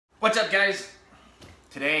What's up, guys?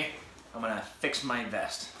 Today I'm gonna fix my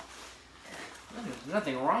vest. There's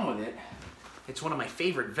nothing wrong with it. It's one of my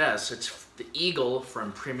favorite vests. It's the Eagle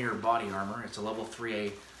from Premier Body Armor. It's a level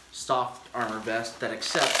 3A soft armor vest that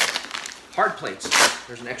accepts hard plates.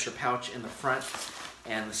 There's an extra pouch in the front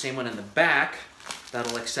and the same one in the back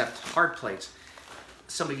that'll accept hard plates.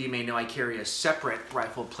 Some of you may know I carry a separate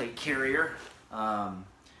rifle plate carrier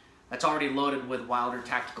that's already loaded with Wilder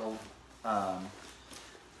Tactical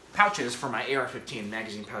pouches for my AR-15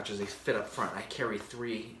 magazine pouches. They fit up front. I carry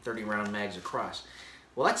 3 30-round mags across.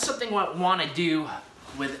 Well, that's something I want to do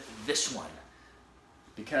with this one,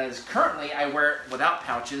 because currently I wear it without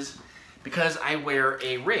pouches because I wear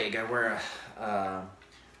a rig. I wear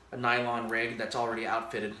a nylon rig that's already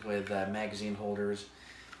outfitted with magazine holders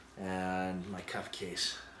and my cuff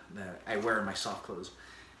case that I wear in my soft clothes.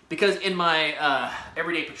 Because in my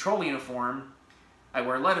everyday patrol uniform, I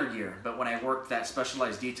wear leather gear, but when I work that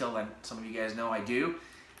specialized detail that some of you guys know I do,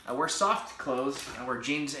 I wear soft clothes. I wear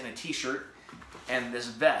jeans and a t-shirt and this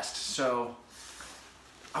vest. So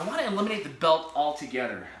I want to eliminate the belt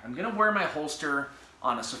altogether. I'm going to wear my holster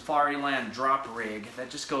on a Safariland drop rig that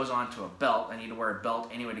just goes onto a belt. I need to wear a belt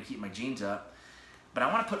anyway to keep my jeans up. But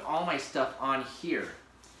I want to put all my stuff on here.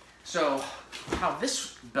 So how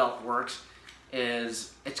this belt works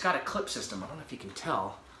is it's got a clip system. I don't know if you can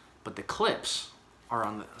tell, but the clips are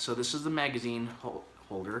on the, so this is the magazine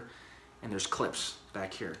holder, and there's clips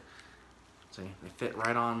back here. See, they fit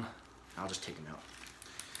right on. I'll just take them out.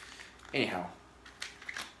 Anyhow,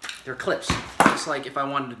 they're clips. It's like if I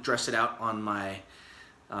wanted to dress it out on my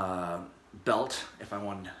belt, if I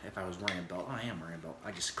was wearing a belt, I am wearing a belt,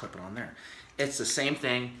 I just clip it on there. It's the same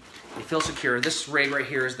thing. They feel secure. This rig right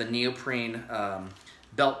here is the neoprene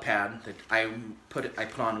belt pad that I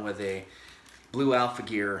put on with a Blue Alpha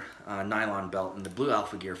Gear nylon belt, and the Blue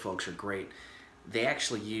Alpha Gear folks are great. They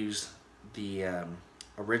actually use the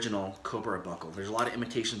original Cobra buckle. There's a lot of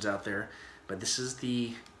imitations out there, but this is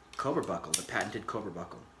the Cobra buckle, the patented Cobra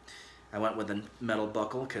buckle. I went with a metal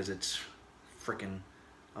buckle because it's freaking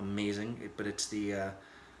amazing, but it's the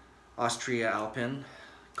Austria Alpin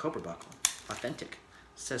Cobra buckle. Authentic.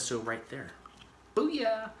 It says so right there.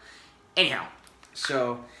 Booyah! Anyhow,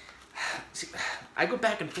 so see, I go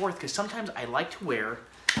back and forth because sometimes I like to wear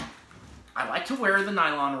the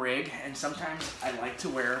nylon rig, and sometimes I like to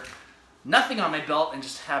wear nothing on my belt and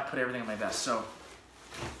just put everything on my vest. So,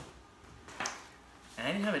 and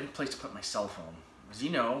I didn't have any place to put my cell phone. As you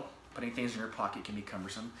know, putting things in your pocket can be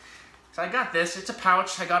cumbersome. So I got this. It's a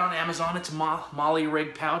pouch I got on Amazon. It's a Molly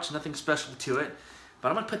rig pouch, nothing special to it. But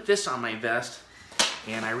I'm gonna put this on my vest,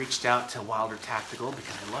 and I reached out to Wilder Tactical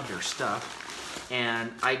because I love their stuff.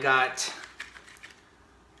 And I got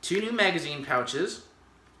 2 new magazine pouches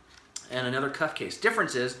and another cuff case.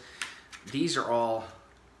 Difference is these are all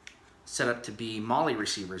set up to be Molly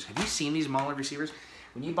receivers. Have you seen these Molly receivers?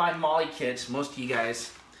 When you buy Molly kits, most of you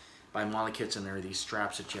guys buy Molly kits and there are these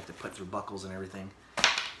straps that you have to put through buckles and everything.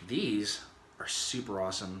 These are super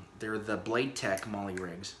awesome. They're the Blade Tech Molly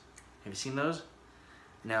rigs. Have you seen those?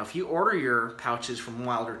 Now, if you order your pouches from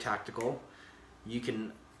Wilder Tactical, you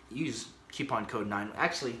can use coupon code 9.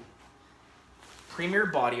 Actually, Premier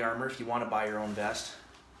Body Armor if you want to buy your own vest,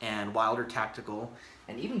 and Wilder Tactical,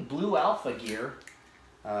 and even Blue Alpha Gear,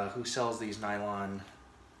 who sells these nylon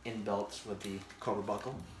in belts with the Cobra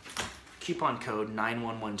buckle. Coupon code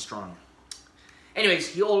 911strong.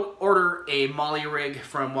 Anyways, you'll order a Molly rig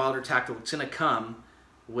from Wilder Tactical. It's going to come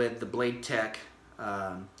with the Blade Tech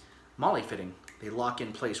Molly fitting. They lock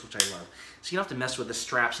in place, which I love. So you don't have to mess with the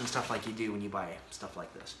straps and stuff like you do when you buy stuff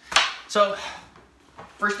like this. So,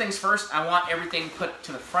 first things first, I want everything put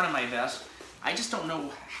to the front of my vest. I just don't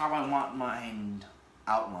know how I want mine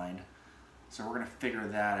outlined. So we're going to figure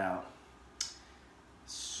that out.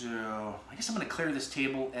 So, I guess I'm going to clear this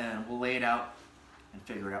table and we'll lay it out and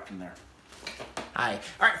figure it out from there. Hi.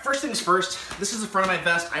 Alright, first things first, this is the front of my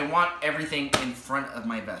vest. I want everything in front of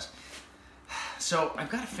my vest. So, I've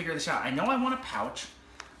got to figure this out. I know I want a pouch.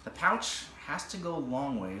 The pouch has to go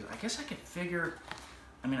long ways. I guess I could figure...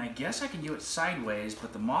 I guess I can do it sideways,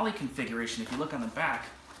 but the Molly configuration, if you look on the back,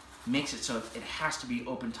 makes it so it has to be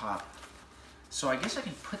open top. So I guess I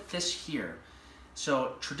can put this here.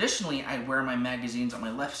 So traditionally, I wear my magazines on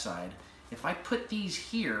my left side. If I put these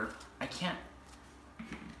here, I can't,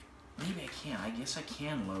 maybe I can. I guess I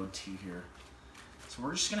can load 2 here. So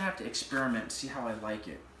we're just gonna have to experiment and see how I like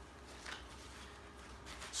it.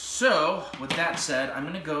 So with that said, I'm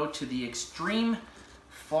gonna go to the extreme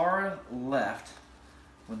far left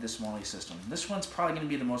with this Molly system. This one's probably going to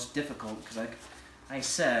be the most difficult because, like I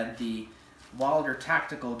said, the Wilder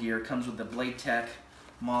Tactical gear comes with the Blade Tech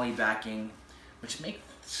Molly backing, which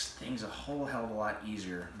this thing's a whole hell of a lot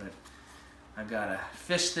easier, but I've got to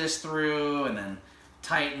fish this through and then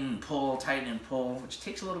tighten and pull, which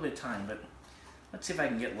takes a little bit of time, but let's see if I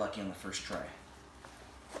can get lucky on the first try.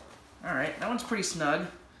 All right, that one's pretty snug.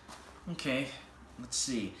 Okay, let's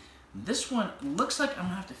see. This one looks like I'm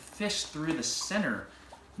gonna have to fish through the center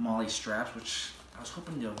MOLLE straps, which I was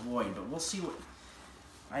hoping to avoid, but we'll see what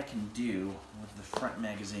I can do with the front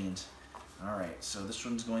magazines. All right, so this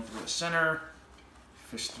one's going through the center.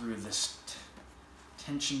 Fish through this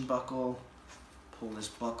tension buckle. Pull this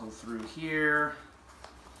buckle through here.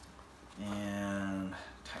 And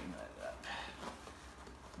tighten that up.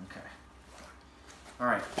 Okay. All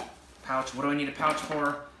right, pouch. What do I need a pouch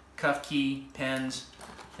for? Cuff key, pens.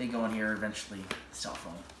 They go in here eventually. Cell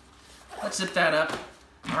phone. Let's zip that up.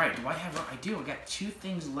 All right, do I have, I do, I got 2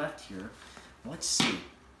 things left here. Let's see.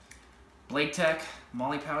 Blade Tech,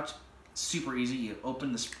 MOLLE pouch, super easy. You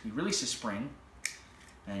open this, you release the spring,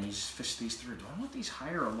 and you just fish these through. Do I want these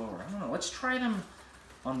higher or lower? I don't know. Let's try them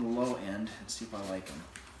on the low end and see if I like them.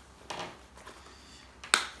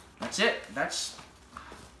 That's it. That's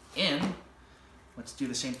in. Let's do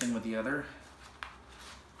the same thing with the other.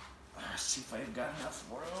 Let's see if I've got enough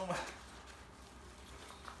room.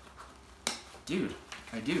 Dude,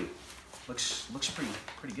 I do. Looks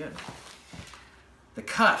pretty good. The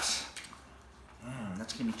cuffs.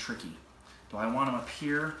 That's gonna be tricky. Do I want them up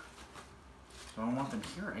here? Do I want them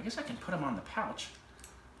here? I guess I can put them on the pouch.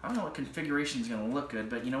 I don't know what configuration is gonna look good,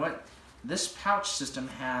 but you know what? This pouch system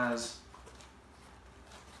has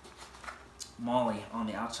MOLLE on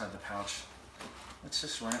the outside of the pouch. Let's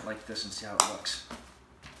just run it like this and see how it looks.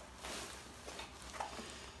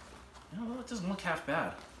 You know, it doesn't look half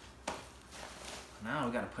bad. Now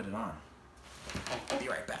we gotta put it on. I'll be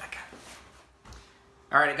right back.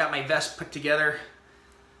 All right, I got my vest put together.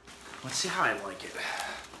 Let's see how I like it.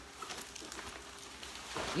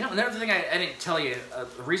 You know, another thing I didn't tell you,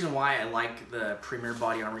 the reason why I like the Premier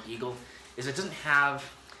Body Armor Eagle is it doesn't have,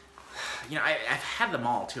 you know, I've had them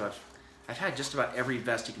all too. I've had just about every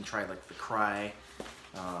vest you can try, like the Crye,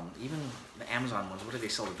 even the Amazon ones. What do they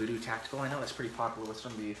sell, the Voodoo Tactical? I know that's pretty popular with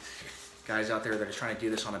some of you guys out there that are trying to do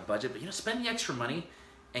this on a budget, but you know, spend the extra money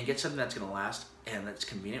and get something that's gonna last and that's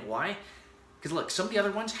convenient. Why? Because look, some of the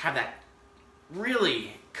other ones have that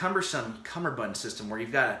really cumbersome cummerbund system where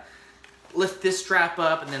you've got to lift this strap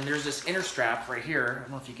up, and then there's this inner strap right here. I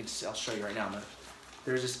don't know if you can see, I'll show you right now, but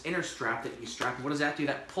there's this inner strap that you strap. What does that do?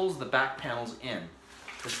 That pulls the back panels in.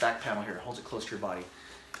 This back panel here holds it close to your body.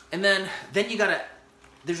 And then you gotta,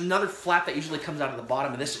 there's another flap that usually comes out of the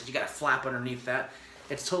bottom of this. You gotta flap underneath that.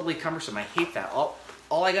 It's totally cumbersome. I hate that.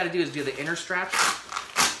 All I gotta do is do the inner straps,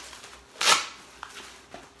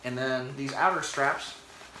 and then these outer straps,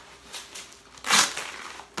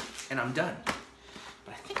 and I'm done.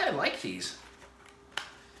 But I think I like these.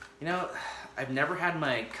 You know, I've never had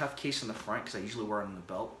my cuff case in the front because I usually wear it on the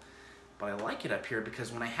belt, but I like it up here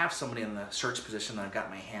because when I have somebody in the search position, I've got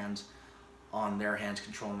my hands on their hands,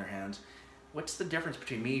 controlling their hands. What's the difference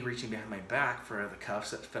between me reaching behind my back for the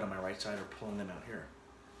cuffs that fit on my right side or pulling them out here?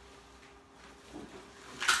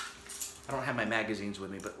 I don't have my magazines with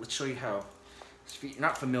me, but let's show you how. If you're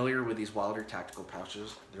not familiar with these Wilder tactical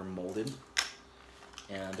pouches, they're molded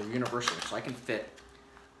and they're universal. So I can fit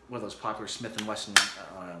one of those popular Smith & Wesson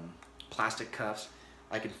plastic cuffs.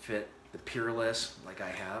 I can fit the Peerless like I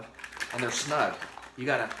have, and they're snug. You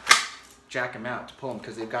gotta jack them out to pull them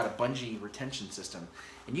because they've got a bungee retention system.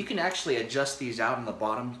 And you can actually adjust these out on the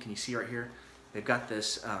bottom. Can you see right here? They've got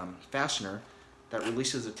this fastener that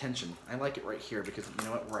releases the tension. I like it right here because you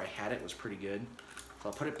know what? Where I had it was pretty good. So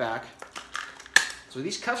I'll put it back. So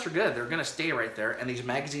these cuffs are good. They're gonna stay right there, and these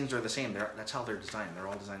magazines are the same. That's how they're designed. They're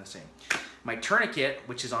all designed the same. My tourniquet,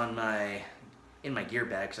 which is on in my gear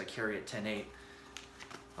bag because I carry it 10/8,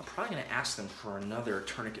 I'm probably gonna ask them for another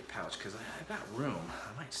tourniquet pouch because I've got room.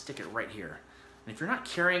 I might stick it right here. And if you're not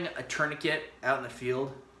carrying a tourniquet out in the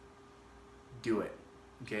field, do it,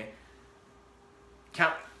 okay?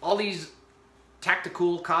 Count all these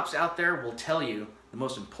tactical cops out there will tell you the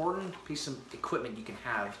most important piece of equipment you can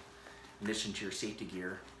have in addition to your safety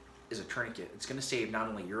gear is a tourniquet. It's gonna save not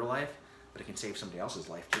only your life, but it can save somebody else's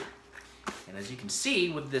life too. And as you can see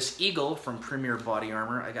with this Eagle from Premier Body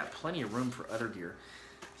Armor, I got plenty of room for other gear.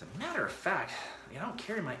 As a matter of fact, I don't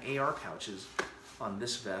carry my AR pouches on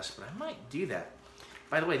this vest, but I might do that.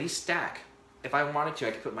 By the way, these stack. If I wanted to,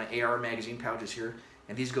 I could put my AR magazine pouches here,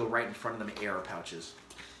 and these go right in front of the AR pouches.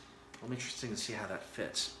 It'll be interesting to see how that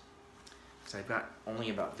fits. So I've got only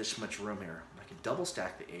about this much room here. I can double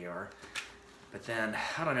stack the AR, but then,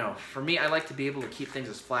 I don't know. For me, I like to be able to keep things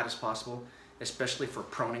as flat as possible, especially for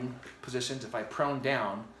proning positions. If I prone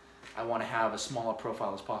down, I want to have as small a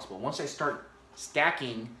profile as possible. Once I start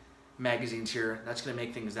stacking magazines here, that's going to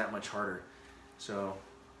make things that much harder. So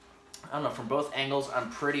I don't know, from both angles, I'm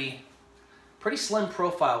pretty slim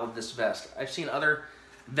profile with this vest. I've seen other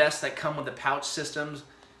vests that come with the pouch systems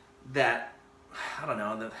that, I don't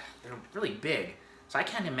know, they're really big. So I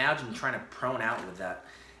can't imagine trying to prone out with that.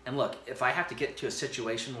 And look, if I have to get to a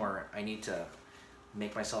situation where I need to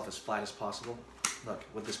make myself as flat as possible, look,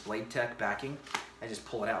 with this Blade Tech backing, I just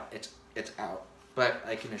pull it out. It's out. But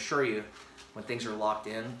I can assure you, when things are locked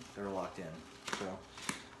in, they're locked in. So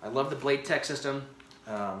I love the Blade Tech system.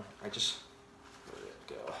 Where did it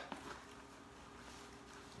go?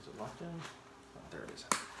 Is it locked in? Oh, there it is.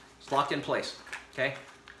 It's locked in place, okay?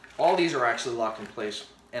 All these are actually locked in place,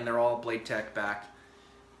 and they're all Blade Tech backed.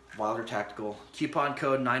 Wilder Tactical. Coupon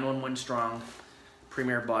code 911strong.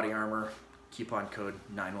 Premier Body Armor. Coupon code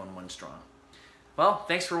 911strong. Well,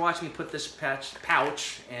 thanks for watching me put this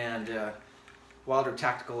pouch and Wilder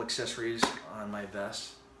Tactical accessories on my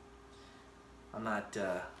vest. I'm not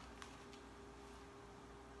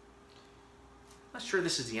sure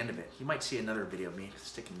this is the end of it. You might see another video of me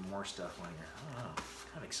sticking more stuff on here. I don't know. I'm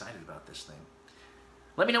kind of excited about this thing.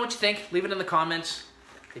 Let me know what you think. Leave it in the comments.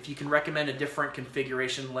 If you can recommend a different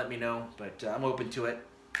configuration, let me know. But I'm open to it.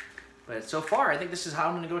 But so far, I think this is how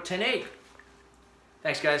I'm going to go 10-8.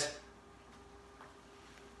 Thanks, guys.